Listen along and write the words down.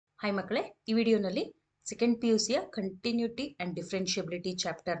Hi ಮಕ್ಕಳೇ, ಈ ವಿಡಿಯೋನಲ್ಲಿ second PUCಯ continuity and differentiability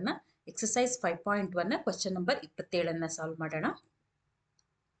ಚಾಪ್ಟರ್ನ exercise 5.1ನ question number 27 solve ಮಾಡೋಣ.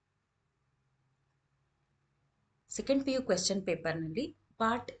 ಸೆಕೆಂಡ್ PU ಕ್ವೆಶ್ಚನ್ ಪೇಪರ್ನಲ್ಲಿ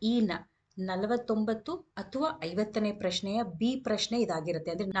ಪಾರ್ಟ್ ಇನ 49 ಅಥವಾ 50ನೇ ಪ್ರಶ್ನೆಯ ಬಿ ಪ್ರಶ್ನೆ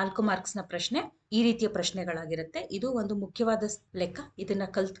ಇದಾಗಿರುತ್ತೆ. ಅಂದ್ರೆ 4 ಮಾರ್ಕ್ಸ್ನ ಪ್ರಶ್ನೆ ಈ ರೀತಿಯ ಪ್ರಶ್ನೆಗಳಾಗಿರುತ್ತೆ. ಇದು ಒಂದು ಮುಖ್ಯವಾದ ಲೆಕ್ಕ, ಇದನ್ನ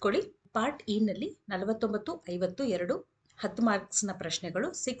ಕಲ್ತ್ಕೊಳ್ಳಿ. ಪಾರ್ಟ್ ಇ ನಲ್ಲಿ 49, 50 ಎರಡು 10 ಮಾರ್ಕ್ಸ್ನ ಪ್ರಶ್ನೆಗಳು,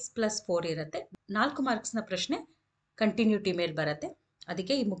 6+4 ಇರುತ್ತೆ. 4 ಮಾರ್ಕ್ಸ್ನ ಪ್ರಶ್ನೆ ಕಂಟಿನ್ಯೂಟಿ ಮೇಲೆ ಬರುತ್ತೆ.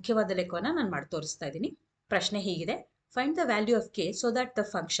 ಅದಕ್ಕೆ ಈ ಮುಖ್ಯವಾದ ಲೆಕ್ಕವನ್ನ ನಾನು ಮಾಡಿ ತೋರಿಸ್ತಾ ಇದ್ದೀನಿ. ಪ್ರಶ್ನೆ ಹೀಗಿದೆ: find the value of K so that the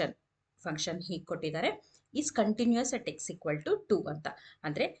function ಹೀಗೆ ಕೊಟ್ಟಿದ್ದಾರೆ, is continuous at X equal to 2 ಅಂತ.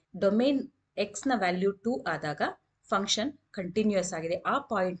 ಅಂದ್ರೆ ಡೊಮೇನ್ ಎಕ್ಸ್ ನ ವ್ಯಾಲ್ಯೂ 2 ಆದಾಗ ಫಂಕ್ಷನ್ ಕಂಟಿನ್ಯೂಸ್ ಆಗಿದೆ. ಆ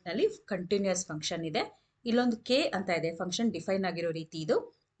ಪಾಯಿಂಟ್ ನಲ್ಲಿ ಕಂಟಿನ್ಯೂಸ್ ಫಂಕ್ಷನ್ ಇದೆ. ಇಲ್ಲೊಂದು ಕೆ ಅಂತ ಇದೆ, ಫಂಕ್ಷನ್ ಡಿಫೈನ್ ಆಗಿರೋ ರೀತಿ ಇದು.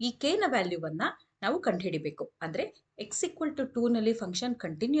 ಈ ಕೆ ನ ವ್ಯಾಲ್ಯೂವನ್ನ ನಾವು ಕಂಡುಹಿಡಿಬೇಕು. ಅಂದ್ರೆ ಎಕ್ಸ್ ಈಕ್ವಲ್ ಟು 2 ನಲ್ಲಿ ಫಂಕ್ಷನ್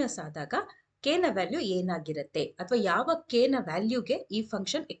ಕಂಟಿನ್ಯೂಸ್ ಆದಾಗ ಕೆ ನ ವ್ಯಾಲ್ಯೂ ಏನಾಗಿರುತ್ತೆ, ಅಥವಾ ಯಾವ ಕೆ ನ ವ್ಯಾಲ್ಯೂಗೆ ಈ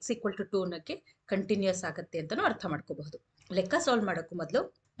function X equal to 2 ನಕ್ಕೆ continuous ಆಗುತ್ತೆ ಅಂತಾನು ಅರ್ಥ ಮಾಡ್ಕೋಬಹುದು. ಲೆಕ್ಕ ಸಾಲ್ವ್ ಮಾಡೋಕ್ಕೂ ಮೊದಲು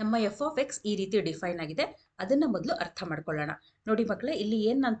ನಮ್ಮ ಎಫ್ ಆಫ್ ಎಕ್ಸ್ ಈ ರೀತಿ ಡಿಫೈನ್ ಆಗಿದೆ, ಅದನ್ನ ಮೊದಲು ಅರ್ಥ ಮಾಡ್ಕೊಳ್ಳೋಣ. ನೋಡಿ ಮಕ್ಕಳೇ, ಇಲ್ಲಿ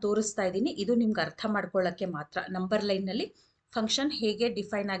ಏನ್ ನಾನು ತೋರಿಸ್ತಾ ಇದ್ದೀನಿ ಇದು ನಿಮ್ಗೆ ಅರ್ಥ ಮಾಡ್ಕೊಳ್ಳಕ್ಕೆ ಮಾತ್ರ. ನಂಬರ್ ಲೈನ್ ನಲ್ಲಿ ಫಂಕ್ಷನ್ ಹೇಗೆ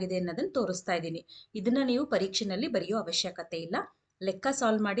ಡಿಫೈನ್ ಆಗಿದೆ ಅನ್ನೋದನ್ನ ತೋರಿಸ್ತಾ ಇದ್ದೀನಿ. ಇದನ್ನ ನೀವು ಪರೀಕ್ಷೆನಲ್ಲಿ ಬರೆಯೋ ಅವಶ್ಯಕತೆ ಇಲ್ಲ. ಲೆಕ್ಕ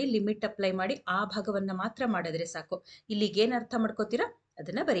ಸಾಲ್ವ್ ಮಾಡಿ, ಲಿಮಿಟ್ ಅಪ್ಲೈ ಮಾಡಿ, ಆ ಭಾಗವನ್ನ ಮಾತ್ರ ಮಾಡಿದ್ರೆ ಸಾಕು. ಇಲ್ಲಿಗೆ ಏನ್ ಅರ್ಥ ಮಾಡ್ಕೋತೀರಾ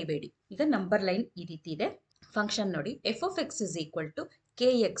ಅದನ್ನ ಬರಿಬೇಡಿ. ಈಗ ನಂಬರ್ ಲೈನ್ ಈ ರೀತಿ ಇದೆ. ಫಂಕ್ಷನ್ ನೋಡಿ, F of X is equal to K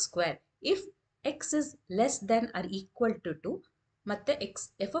X square if X is less than R equal to 2, ಮತ್ತೆ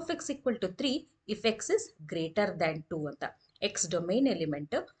F of X equal to 3 if X is greater than 2 ಅಂತ. X domain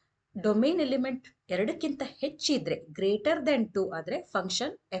element, domain element 2ಕ್ಕಿಂತ ಹೆಚ್ಚಿದ್ರೆ, greater than 2 ಆದ್ರೆ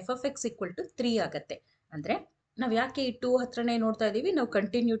function F of X equal to 3 ಆಗತ್ತೆ. ಅಂದ್ರೆ ನಾವ್ ಯಾಕೆ ಈ 2 ಹತ್ರನೇ ನೋಡ್ತಾ ಇದೀವಿ, ನಾವು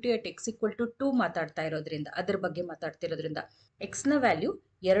continuity at X equal to 2 ಮಾತಾಡ್ತಾ ಇರೋದ್ರಿಂದ, ಅದ್ರ ಬಗ್ಗೆ ಮಾತಾಡ್ತಿರೋದ್ರಿಂದ. ಎಕ್ಸ್ ನ ವ್ಯಾಲ್ಯೂ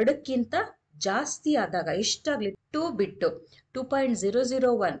 2ಕ್ಕಿಂತ ಜಾಸ್ತಿ ಆದಾಗ ಎಷ್ಟಾಗ್ಲಿ, 2 ಬಿಟ್ಟು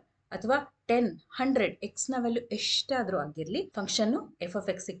 2.001 ಅಥವಾ 10, 100 ಎಕ್ಸ್ ನ ವ್ಯಾಲ್ಯೂ ಎಷ್ಟಾದ್ರೂ ಆಗಿರ್ಲಿ, function F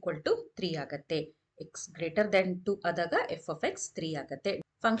of X equal to 3 ಆಗತ್ತೆ. ಎಕ್ಸ್ ಗ್ರೇಟರ್ ದೆನ್ 2 ಆದಾಗ ಎಫ್ ಆಫ್ ಎಕ್ಸ್ 3 ಆಗತ್ತೆ,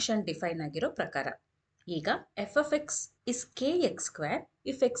 ಫಂಕ್ಷನ್ ಡಿಫೈನ್ ಆಗಿರೋ ಪ್ರಕಾರ. ಈಗ F of X is K X square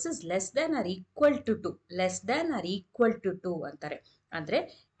if X is less than R equal to 2, less than R equal to 2 ಅಂತಾರೆ. ಅಂದ್ರೆ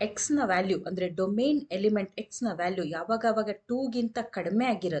X ನ value, ಅಂದ್ರೆ ಡೊಮೇನ್ ಎಲಿಮೆಂಟ್ ಎಕ್ಸ್ ನ ವ್ಯಾಲ್ಯೂ ಯಾವಾಗ 2ಗಿಂತ ಕಡಿಮೆ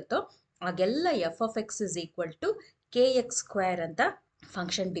ಆಗಿರುತ್ತೋ ಆಗೆಲ್ಲ F of X is equal to K X square ಅಂತ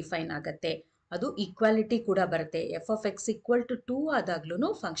function define ಆಗತ್ತೆ. ಅದು ಈಕ್ವಾಲಿಟಿ ಕೂಡ ಬರುತ್ತೆ. F of X equal to 2 ಆದಾಗ್ಲೂ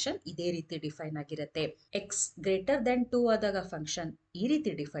ಫಂಕ್ಷನ್ ಇದೇ ರೀತಿ ಡಿಫೈನ್ ಆಗಿರುತ್ತೆ. ಎಕ್ಸ್ ಗ್ರೇಟರ್ ದೆನ್ 2 ಆದಾಗ ಫಂಕ್ಷನ್ ಈ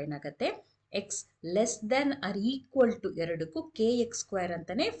ರೀತಿ ಡಿಫೈನ್ ಆಗತ್ತೆ. X less than R equal to 2ಕ್ಕೂ K X square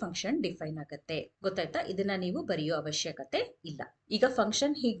ಅಂತಾನೆ ಫಂಕ್ಷನ್ ಡಿಫೈನ್ ಆಗತ್ತೆ. ಗೊತ್ತಾಯ್ತಾ? ಇದನ್ನ ನೀವು ಬರೆಯೋ ಅವಶ್ಯಕತೆ ಇಲ್ಲ. ಈಗ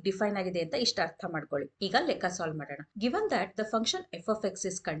ಫಂಕ್ಷನ್ ಹೀಗೆ ಡಿಫೈನ್ ಆಗಿದೆ ಅಂತ ಇಷ್ಟ ಅರ್ಥ ಮಾಡ್ಕೊಳ್ಳಿ. ಈಗ ಲೆಕ್ಕ ಸಾಲ್ವ್ ಮಾಡೋಣ. Given that the function F of X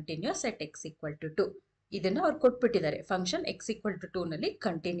is continuous at X equal to 2, ಇದನ್ನ ಅವ್ರು ಕೊಟ್ಬಿಟ್ಟಿದ್ದಾರೆ. ಫಂಕ್ಷನ್ ಎಕ್ಸ್ ಈಕ್ವಲ್ ಟು 2 ನಲ್ಲಿ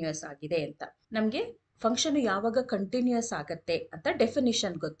ಕಂಟಿನ್ಯೂಸ್ ಆಗಿದೆ ಅಂತ. ನಮ್ಗೆ ಫಂಕ್ಷನ್ ಯಾವಾಗ ಕಂಟಿನ್ಯೂಸ್ ಆಗತ್ತೆ ಅಂತ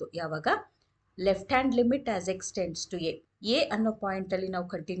ಡೆಫಿನಿಷನ್ ಗೊತ್ತು. ಯಾವಾಗ left hand limit as X tends to A ಅನ್ನೋ ಪಾಯಿಂಟ್ ಅಲ್ಲಿ ನಾವು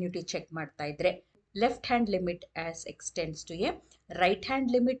ಕಂಟಿನ್ಯೂಟಿ ಚೆಕ್ ಮಾಡ್ತಾ ಇದ್ರೆ, left hand limit as X tends to A, right hand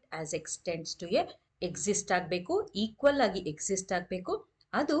limit as X tends to A exist ಆಗಬೇಕು, ಈಕ್ವಲ್ ಆಗಿ ಎಕ್ಸಿಸ್ಟ್ ಆಗಬೇಕು.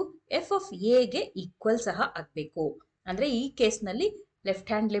 ಅದು ಎಫ್ ಆಫ್ ಎಗೆ ಈಕ್ವಲ್ ಸಹ ಆಗಬೇಕು. ಅಂದ್ರೆ ಈ ಕೇಸ್ ನಲ್ಲಿ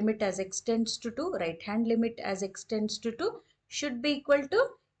left hand limit as X tends to 2, right hand limit as X tends to 2 should be equal to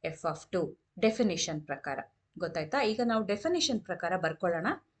F of 2 definition ಪ್ರಕಾರ. ಗೊತ್ತಾಯ್ತಾ? ಈಗ ನಾವು ಡೆಫಿನಿಷನ್ ಪ್ರಕಾರ ಬರ್ಕೊಳ್ಳೋಣ.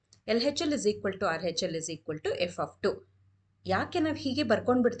 LHL is equal to RHL is equal to f of 2. ಯಾಕೆ ನಾವು ಹೀಗೆ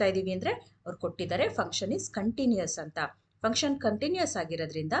ಬರ್ಕೊಂಡ್ ಬಿಡ್ತಾ ಇದೀವಿ ಅಂದ್ರೆ, ಅವ್ರು ಕೊಟ್ಟಿದ್ದಾರೆ ಫಂಕ್ಷನ್ ಇಸ್ ಕಂಟಿನ್ಯೂಸ್ ಅಂತ. ಫಂಕ್ಷನ್ ಕಂಟಿನ್ಯೂಸ್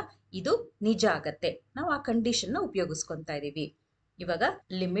ಆಗಿರೋದ್ರಿಂದ ಇದು ನಿಜ ಆಗತ್ತೆ. ನಾವು ಆ ಕಂಡೀಷನ್ ನ ಉಪಯೋಗಿಸ್ಕೊಂತಾ ಇದೀವಿ. ಇವಾಗ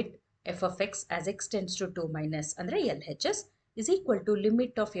limit F of X as X tends to 2 minus ಅಂದ್ರೆ LHS is equal to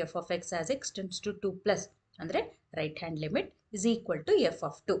limit of F of X as X tends to 2 plus ಅಂದ್ರೆ right hand limit is equal to F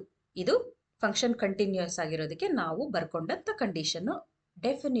of 2. ಇದು function continuous ಆಗಿರೋದಕ್ಕೆ ನಾವು ಬರ್ಕೊಂಡಂತ condition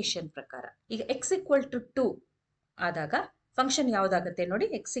definition ಪ್ರಕಾರ. ಈಗ X equal to 2 ಆದಾಗ function ಯಾವ್ದಾಗತ್ತೆ ನೋಡಿ.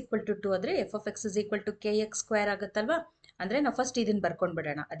 X equal to 2 ಆದ್ರೆ F of X is equal to K X square ಆಗತ್ತಲ್ವಾ. ಅಂದ್ರೆ ನಾವು ಫಸ್ಟ್ ಇದನ್ನ ಬರ್ಕೊಂಡ್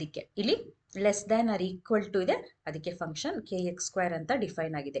ಬಿಡೋಣ. ಅದಕ್ಕೆ ಇಲ್ಲಿ less than R equal to ಇದೆ, ಅದಕ್ಕೆ ಫಂಕ್ಷನ್ ಕೆ ಎಕ್ಸ್ ಸ್ಕ್ವೇರ್ ಅಂತ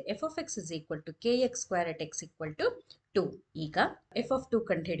ಡಿಫೈನ್ ಆಗಿದೆ. F of X is equal to K X square at X equal to 2. ಈಗ ಎಫ್ ಆಫ್ 2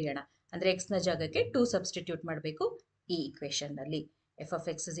 ಕಂಡು ಹಿಡಿಯೋಣ. ಅಂದ್ರೆ ಎಕ್ಸ್ ನ ಜಾಗಕ್ಕೆ 2 ಸಬ್ಸ್ಟಿಟ್ಯೂಟ್ ಮಾಡಬೇಕು ಈ ಇಕ್ವೇಶನ್ ನಲ್ಲಿ. F of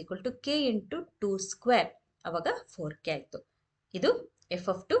X is equal to K into 2 square, ಅವಾಗ 4k ಆಯ್ತು. ಇದು ಎಫ್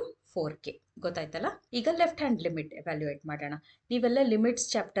ಆಫ್ 2 4k. ಗೊತ್ತಾಯ್ತಲ್ಲ? ಈಗ ಲೆಫ್ಟ್ ಹ್ಯಾಂಡ್ ಲಿಮಿಟ್ ಎವ್ಯಾಲ್ಯೂಯೇಟ್ ಮಾಡೋಣ. ನೀವೆಲ್ಲ ಲಿಮಿಟ್ಸ್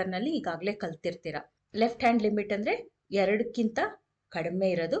ಚಾಪ್ಟರ್ ನಲ್ಲಿ ಈಗಾಗಲೇ ಕಲ್ತಿರ್ತೀರಾ. ಲೆಫ್ಟ್ ಹ್ಯಾಂಡ್ ಲಿಮಿಟ್ ಅಂದ್ರೆ 2ಕ್ಕಿಂತ ಕಡಿಮೆ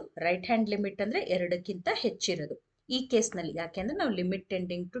ಇರೋದು, ರೈಟ್ ಹ್ಯಾಂಡ್ ಲಿಮಿಟ್ ಅಂದ್ರೆ 2ಕ್ಕಿಂತ ಹೆಚ್ಚಿರೋದು. ಈ ಕೇಸ್ ನಲ್ಲಿ ಯಾಕೆಂದ್ರೆ ನಾವು ಲಿಮಿಟ್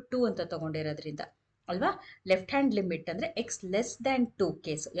ಟೆಂಡಿಂಗ್ ಟು 2 ಅಂತ ತಗೊಂಡಿರೋದ್ರಿಂದ ಅಲ್ವಾ. ಲೆಫ್ಟ್ ಹ್ಯಾಂಡ್ ಲಿಮಿಟ್ ಅಂದ್ರೆ ಎಕ್ಸ್ ಲೆಸ್ ದ್ಯಾನ್ 2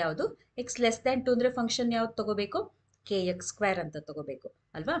 ಕೇಸ್ ಯಾವುದು, ಎಕ್ಸ್ ಲೆಸ್ ದ್ಯಾನ್ 2 ಅಂದ್ರೆ ಫಂಕ್ಷನ್ ಯಾವ್ದು ತಗೋಬೇಕು, ಕೆ ಎಕ್ಸ್ ಸ್ಕ್ವೇರ್ ಅಂತ ತಗೋಬೇಕು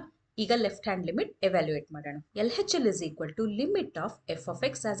ಅಲ್ವಾ. ಈಗ ಲೆಫ್ಟ್ ಹ್ಯಾಂಡ್ ಲಿಮಿಟ್ ಎವ್ಯಾಲ್ಯೂಯೇಟ್ ಮಾಡೋಣ. L H L is equal to limit of F of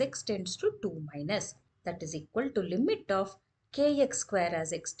X as X tends to 2 minus that is equal to limit of K X square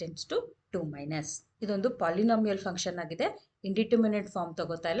as X tends to 2 minus. ಇದೊಂದು polynomial function ಆಗಿದೆ. ಇಂಡಿಟರ್ಮಿನೆಂಟ್ form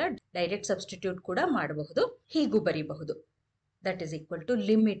ತಗೋತಾ ಇಲ್ಲ, direct substitute ಕೂಡ ಮಾಡಬಹುದು, ಹೀಗೂ ಬರೀಬಹುದು. That is equal to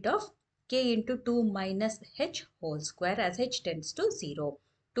limit of k into 2 minus h whole square as h tends to 0.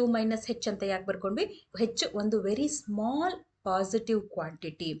 2 minus h ಅಂತ ಯಾಕೆ ಬರ್ಕೊಂಡ್ವಿ, h ಒಂದು ವೆರಿ ಸ್ಮಾಲ್ ಪಾಸಿಟಿವ್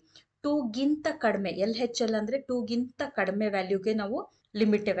ಕ್ವಾಂಟಿಟಿ, 2 ಗಿಂತ ಕಡಿಮೆ, ಎಲ್ ಹೆಚ್ ಎಲ್ ಅಂದ್ರೆ 2 ಗಿಂತ ಕಡಿಮೆ ವ್ಯಾಲ್ಯೂಗೆ ನಾವು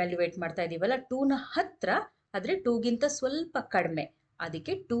ಲಿಮಿಟ್ ಎವ್ಯಾಲ್ಯೂಯೇಟ್ ಮಾಡ್ತಾ ಇದೀವಲ್ಲ, 2 ನ ಹತ್ರ ಆದ್ರೆ 2 ಗಿಂತ ಸ್ವಲ್ಪ ಕಡಿಮೆ,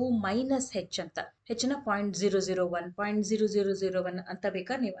 ಅದಕ್ಕೆ 2 ಮೈನಸ್ ಹೆಚ್ ಅಂತ. ಹೆಚ್ ನ 0.001 0.0001 ಅಂತ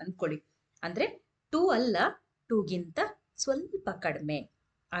ಬೇಕಾ ನೀವು ಅನ್ಕೊಳ್ಳಿ, ಅಂದ್ರೆ 2 ಅಲ್ಲ 2 ಗಿಂತ ಸ್ವಲ್ಪ ಕಡಿಮೆ,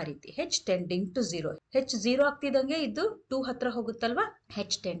 ಆ ರೀತಿ. ಹೆಚ್ ಟೆಂಡಿಂಗ್ ಟು 0, ಹೆಚ್ 0 ಆಗ್ತಿದಂಗೆ ಇದು 2 ಹತ್ರ ಹೋಗುತ್ತಲ್ವಾ,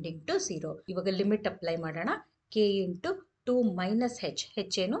 ಹೆಚ್ ಟೆಂಡಿಂಗ್ ಟು 0. ಇವಾಗ ಲಿಮಿಟ್ ಅಪ್ಲೈ ಮಾಡೋಣ. ಕೆ ಇಂಟು 2 ಮೈನಸ್ ಹೆಚ್,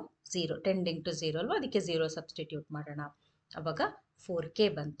 ಹೆಚ್ ಏನು 0, ಟೆಂಡಿಂಗ್ ಟು 0 ಅಲ್ವಾ, ಅದಕ್ಕೆ 0 ಸಬ್ಸ್ಟಿಟ್ಯೂಟ್ ಮಾಡೋಣ. ಅವಾಗ 4k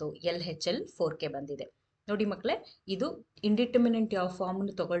ಬಂತು, ಎಲ್ ಹೆಚ್ ಎಲ್ 4k ಬಂದಿದೆ. ನೋಡಿ ಮಕ್ಕಳೇ, ಇದು ಇಂಡಿಟರ್ಮಿನೆಂಟ್ ಯಾವ ಫಾರ್ಮ್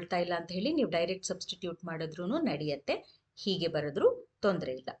ತಗೊಳ್ತಾ ಇಲ್ಲ ಅಂತ ಹೇಳಿ ನೀವು ಡೈರೆಕ್ಟ್ ಸಬ್ಸ್ಟಿಟ್ಯೂಟ್ ಮಾಡಿದ್ರೂ ನಡೆಯುತ್ತೆ, ಹೀಗೆ ಬರೆದ್ರೂ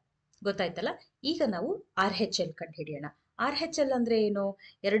ತೊಂದರೆ ಇಲ್ಲ. ಗೊತ್ತಾಯ್ತಲ್ಲ. ಈಗ ನಾವು ಆರ್ ಹೆಚ್ ಎಲ್ ಕಂಡು ಹಿಡಿಯೋಣ. ಆರ್ ಹೆಚ್ ಎಲ್ ಅಂದ್ರೆ ಏನು,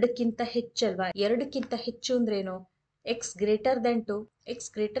 ಎರಡಕ್ಕಿಂತ ಹೆಚ್ಚಲ್ವಾ, ಎರಡಕ್ಕಿಂತ ಹೆಚ್ಚು ಅಂದ್ರೆ ಏನು, X greater than 2, X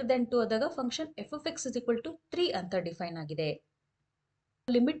greater than 2 ಆದಾಗ function F of X is equal to 3 ಅಂತ ಡಿಫೈನ್ ಆಗಿದೆ.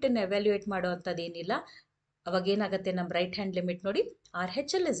 ಲಿಮಿಟ್ ಅನ್ನು ಎವ್ಯಾಲ್ಯೂಯೇಟ್ ಮಾಡುವಂಥದ್ದು ಏನಿಲ್ಲ. ಅವಾಗ ಏನಾಗುತ್ತೆ, ನಮ್ಮ ರೈಟ್ ಹ್ಯಾಂಡ್ ಲಿಮಿಟ್ ನೋಡಿ, R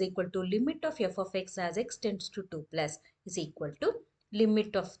H L is equal to limit of F of X as X tends to 2 plus is equal to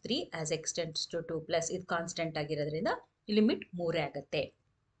limit of 3 as X tends to 2 plus. ಇದು constant ಆಗಿರೋದ್ರಿಂದ limit 3 ಆಗುತ್ತೆ.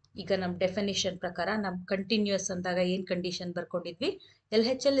 ಈಗ ನಮ್ಮ definition ಪ್ರಕಾರ ನಮ್ಮ continuous ಅಂದಾಗ ಏನ್ condition ಬರ್ಕೊಂಡಿದ್ವಿ, L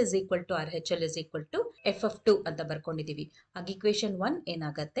H L is equal to R H L is equal to F of 2 ಅಂತ ಬರ್ಕೊಂಡಿದೀವಿ. ಆಗ ಇಕ್ವೇಶನ್ 1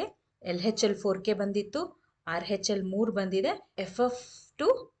 ಏನಾಗತ್ತೆ, ಎಲ್ ಹೆಚ್ ಎಲ್ 4k ಬಂದಿತ್ತು, ಆರ್ ಹೆಚ್ ಎಲ್ 3 ಬಂದಿದೆ, ಎಫ್ ಆಫ್ 2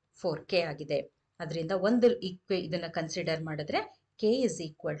 4k ಆಗಿದೆ. ಅದರಿಂದ ಒಂದು ಇದನ್ನ ಕನ್ಸಿಡರ್ ಮಾಡಿದ್ರೆ k ಇಸ್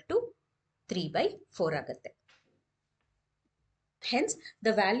ಈಕ್ವಲ್ ಟು 3/4 ಆಗುತ್ತೆ. Hence,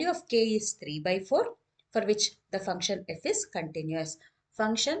 the value of k is 3/4 for which the function f is continuous.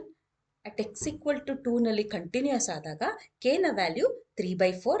 Function at x equal to 2 ನಲ್ಲಿ continuous ಆದಾಗ k ನ ವ್ಯಾಲ್ಯೂ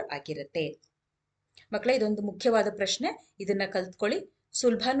 3/4 ಆಗಿರುತ್ತೆ. ಮಕ್ಕಳೇ, ಇದೊಂದು ಮುಖ್ಯವಾದ ಪ್ರಶ್ನೆ, ಇದನ್ನ ಕಲ್ತ್ಕೊಳ್ಳಿ,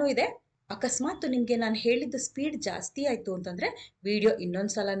 ಸುಲಭನೂ ಇದೆ. ಅಕಸ್ಮಾತ್ ನಿಮ್ಗೆ ನಾನು ಹೇಳಿದ ಸ್ಪೀಡ್ ಜಾಸ್ತಿ ಆಯ್ತು ಅಂತಂದ್ರೆ ವಿಡಿಯೋ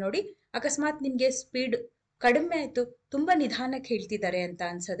ಇನ್ನೊಂದ್ಸಲ ನೋಡಿ. ಅಕಸ್ಮಾತ್ ನಿಮ್ಗೆ ಸ್ಪೀಡ್ ಕಡಿಮೆ ಆಯ್ತು, ತುಂಬಾ ನಿಧಾನಕ್ಕೆ ಹೇಳ್ತಿದ್ದಾರೆ ಅಂತ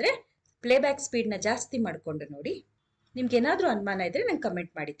ಅನ್ಸಿದ್ರೆ ಪ್ಲೇಬ್ಯಾಕ್ ಸ್ಪೀಡ್ನ ಜಾಸ್ತಿ ಮಾಡ್ಕೊಂಡು ನೋಡಿ. ನಿಮ್ಗೆ ಏನಾದ್ರೂ ಅನುಮಾನ ಇದ್ರೆ ನಂಗೆ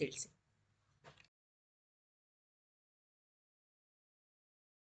ಕಮೆಂಟ್ ಮಾಡಿ ತಿಳಿಸಿ.